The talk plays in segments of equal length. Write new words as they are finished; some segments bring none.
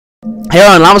Hey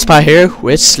on Llamaspie here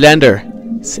with Slender.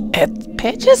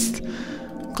 Pages?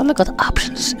 I'm gonna go to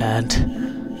options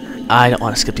and I don't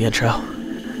want to skip the intro.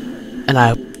 And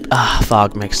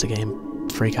fog makes the game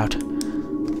freak out.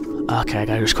 Okay, I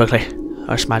gotta do this quickly.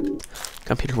 Or else my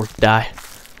computer will die.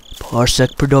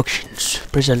 Parsec Productions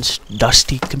presents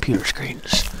dusty computer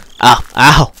screens. Ow,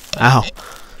 ow, ow.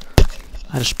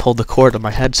 I just pulled the cord of my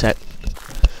headset.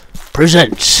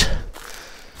 Presents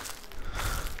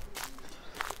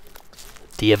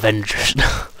The Avengers.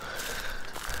 I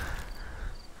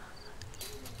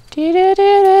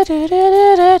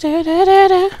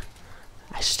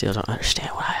still don't understand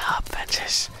why Offense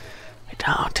is. I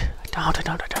don't.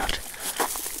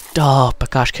 Oh,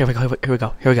 but gosh, here we go. Shh, here we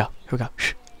go. Okay.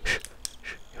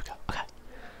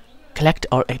 Collect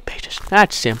all 8 pages.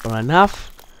 That's simple enough.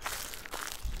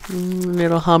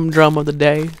 Little humdrum of the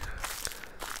day.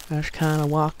 Just kind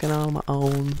of walking on my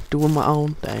own, doing my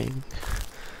own thing.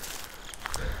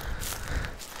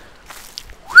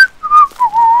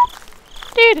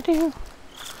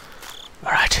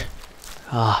 Alright.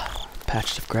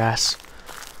 Patches of grass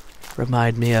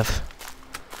remind me of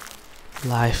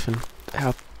life and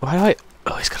how. Why do I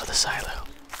always go to the silo?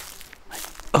 I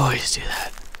always do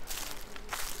that.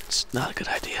 It's not a good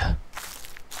idea.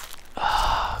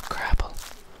 Crapple.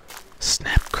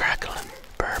 Snap, crackle, and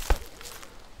burp.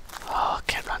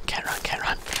 Can't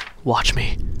run. Watch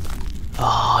me.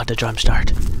 The drums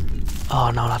start.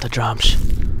 Oh, no, not the drums.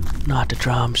 Not the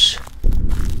drums.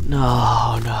 No.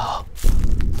 Oh,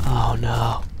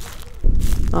 no.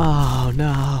 Oh,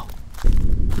 no.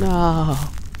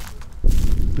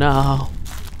 No.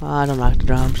 I don't like the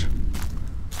drums.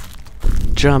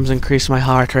 Drums increase my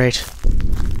heart rate.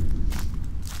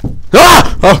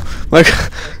 Ah! Oh, my God.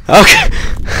 Okay.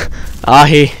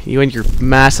 You and your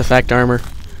Mass Effect armor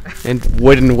and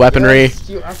wooden weaponry.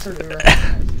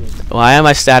 Why am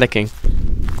I staticking?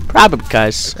 Probably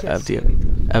because of the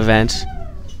event.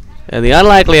 The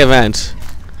unlikely event.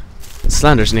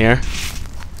 Slender's near.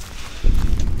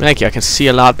 Thank you, I can see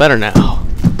a lot better now.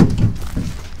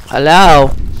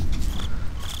 Hello?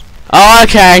 Oh,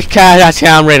 okay, that's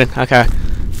I'm reading. Okay.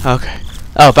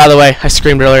 Oh, by the way, I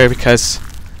screamed earlier because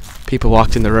people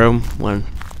walked in the room when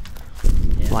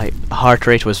my heart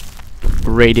rate was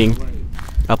rating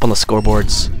up on the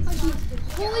scoreboards.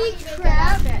 Holy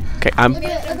crap! Okay, I'm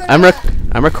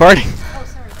recording.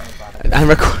 I'm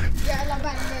recording.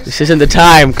 This isn't the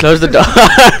time. Close the door.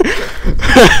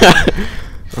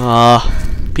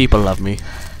 People love me.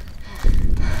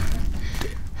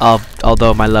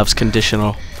 Although my love's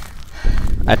conditional.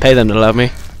 I pay them to love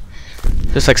me.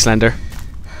 Just like Slender.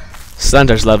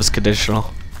 Slender's love is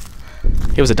conditional.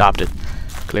 He was adopted,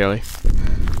 clearly.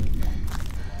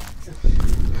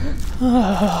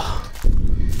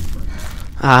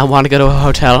 I want to go to a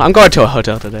hotel. I'm going to a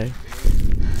hotel today.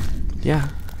 Yeah.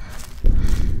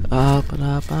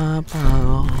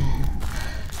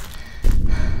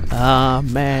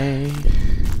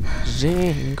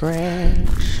 Amazing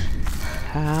grace,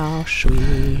 how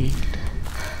sweet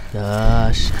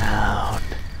the sound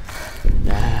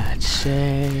that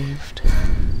saved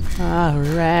a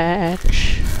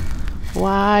wretch.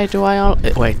 Why do I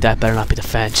only wait? That better not be the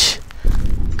fence.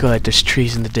 Good, there's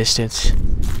trees in the distance.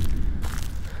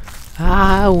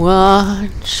 I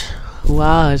once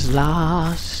was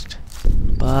lost,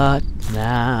 but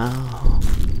now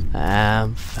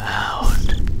am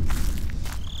found.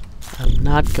 I'm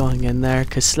not going in there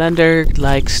because Slender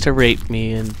likes to rape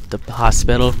me in the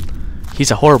hospital. He's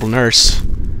a horrible nurse.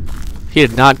 He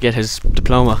did not get his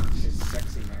diploma. He's a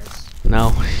sexy nurse. No,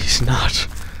 he's not.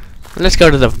 Let's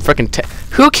go to the frickin'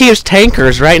 who keeps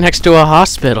tankers right next to a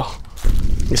hospital?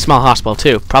 A small hospital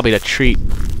too, probably to treat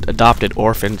adopted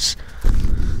orphans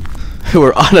who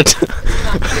are on it.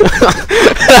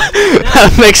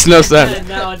 That makes no sense.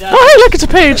 Oh, hey, look, it's a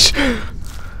page.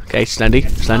 Okay, Slendy.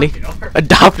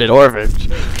 Adopted orphans.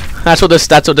 That's what this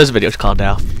video is called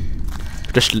now.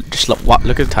 Just look at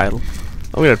the title.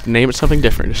 I'm gonna name it something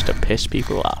different just to piss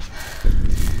people off.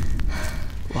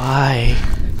 Why?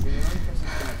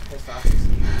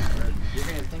 You're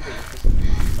gonna think that you're pissing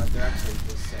them off, but they're actually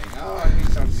just saying, "Oh,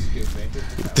 he's so stupid."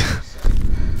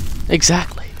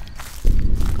 Exactly.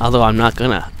 Although I'm not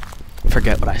gonna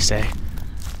forget what I say.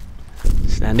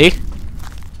 Slendy?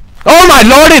 Oh my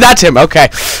lordy, that's him. Okay.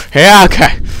 Yeah,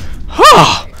 okay.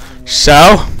 Oh.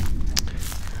 So,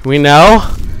 we know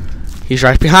he's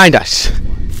right behind us.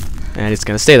 And it's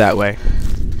gonna stay that way.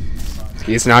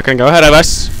 He's not gonna go ahead of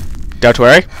us. Don't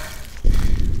worry.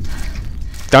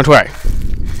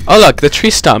 Oh look, the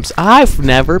tree stumps. I've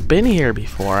never been here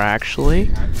before, actually.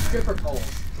 Good for polls.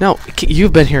 No,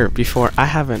 you've been here before. I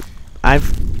haven't.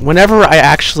 whenever I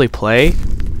actually play,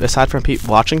 aside from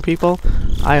watching people,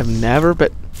 I have never,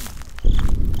 but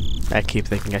I keep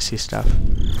thinking I see stuff.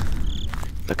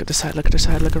 Look at the side, look at the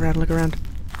side, look around, look around.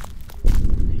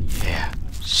 Yeah,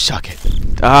 suck it.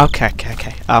 Okay.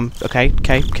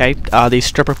 Okay. These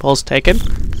stripper poles taken?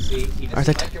 See, he Are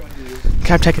they doesn't like it when you use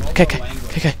Okay, I'm taking. Okay. local language.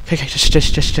 Okay.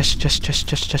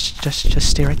 Just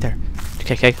stay right there.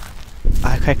 Okay.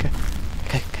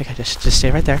 Just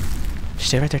stay right there.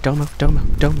 Stay right there. Don't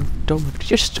move.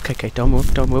 Just okay. Don't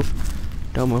move.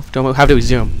 How do we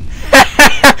zoom?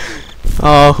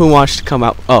 Oh, who wants to come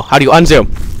out? Oh, how do you unzoom?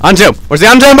 Unzoom. Where's the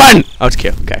unzoom button? Oh, it's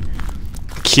Q. Okay.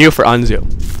 Q for unzoom.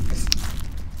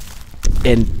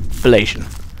 Inflation,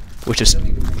 which is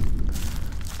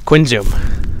quinzoom.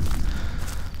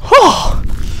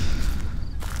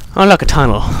 Oh, look, a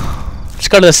tunnel. Let's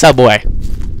go to the subway.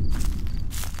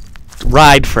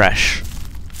 Ride fresh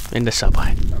in the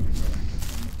subway.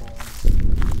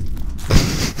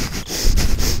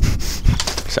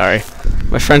 Sorry,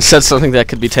 my friend said something that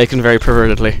could be taken very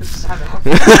pervertedly.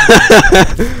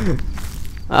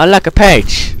 Oh, look, a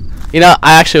page. You know,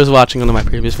 I actually was watching one of my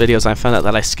previous videos and I found out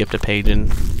that I skipped a page in,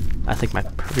 I think, my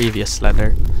previous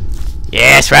Slender.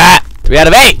 Yes, right! 3 out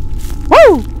of 8!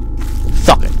 Woo!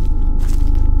 Fuck it.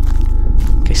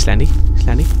 Okay, Slendy.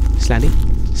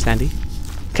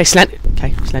 Okay,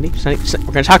 Slendy.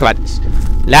 We're gonna talk about this.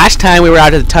 Last time we were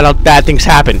out of the tunnel, bad things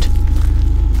happened.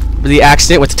 The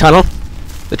accident with the tunnel.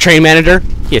 The train manager,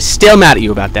 he is still mad at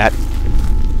you about that.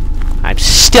 I'm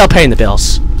still paying the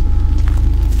bills.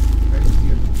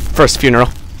 First funeral.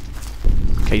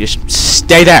 Okay, just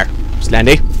stay there.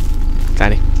 Slendy.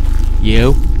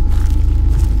 You.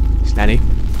 Slendy.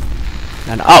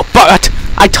 No. Oh, but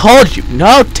I told you,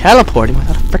 no teleporting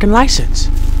without a freaking license.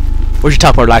 Where's your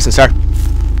teleport license, sir?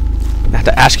 I have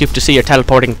to ask you to see your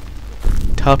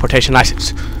teleportation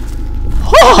license.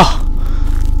 Oh!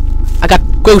 I got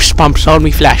goosebumps on me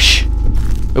flesh.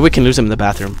 But we can lose them in the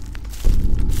bathroom.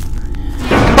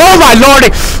 Oh my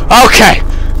lordy! Okay,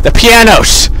 the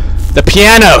pianos. The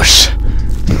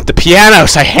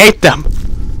pianos, I hate them.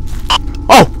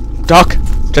 Oh, Doc,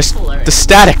 just the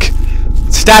static.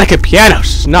 Static of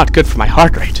pianos is not good for my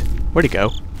heart rate. Where'd he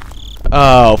go?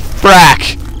 Oh,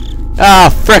 frack. Oh,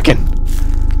 frickin'.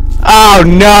 Oh,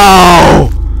 no.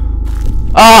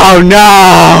 Oh,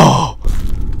 no.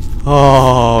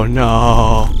 Oh,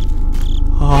 no.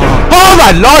 Oh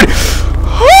my lord.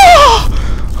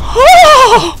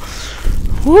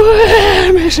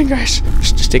 Amazing grace.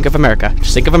 Just think of America.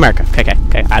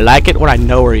 Okay. I like it when I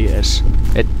know where he is.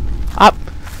 Up.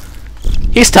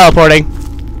 He's teleporting.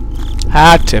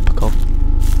 How typical.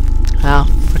 How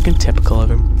freaking typical of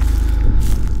him.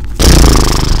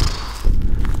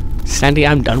 Sandy,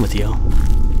 I'm done with you.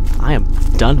 I am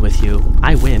done with you.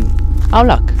 I win. Oh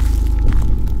look.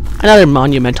 Another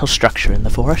monumental structure in the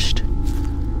forest.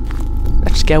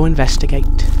 Let's go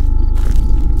investigate.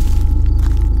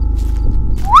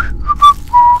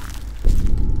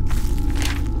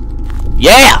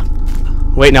 Yeah!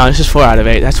 Wait, no, this is 4 out of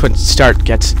 8. That's when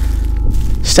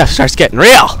stuff starts getting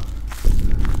real.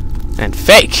 And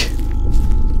fake.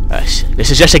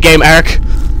 This is just a game, Eric.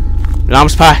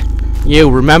 Llamaspie, you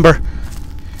remember?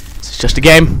 This is just a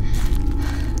game.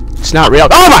 It's not real.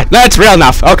 Oh my! That's real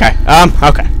enough. Okay.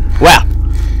 Okay. Well.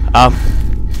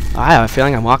 I have a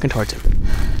feeling I'm walking towards him.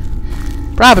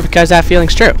 Probably because that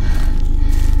feeling's true.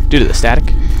 Due to the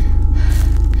static.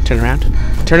 Turn around.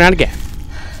 Turn around again.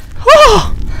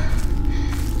 Oh!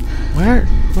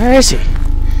 Where is he?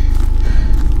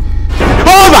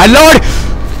 Oh my lord!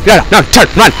 No, turn,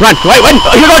 run, wait,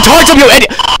 you're going towards him, you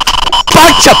idiot!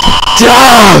 Bunch of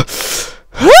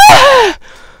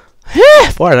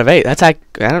 4 out of 8. That's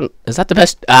is that the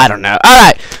best? I don't know.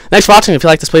 Alright, thanks for watching. If you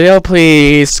like this video,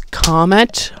 please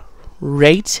comment,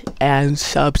 rate, and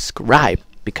subscribe.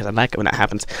 Because I like it when that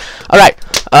happens. Alright,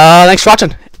 thanks for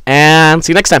watching, and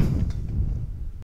see you next time.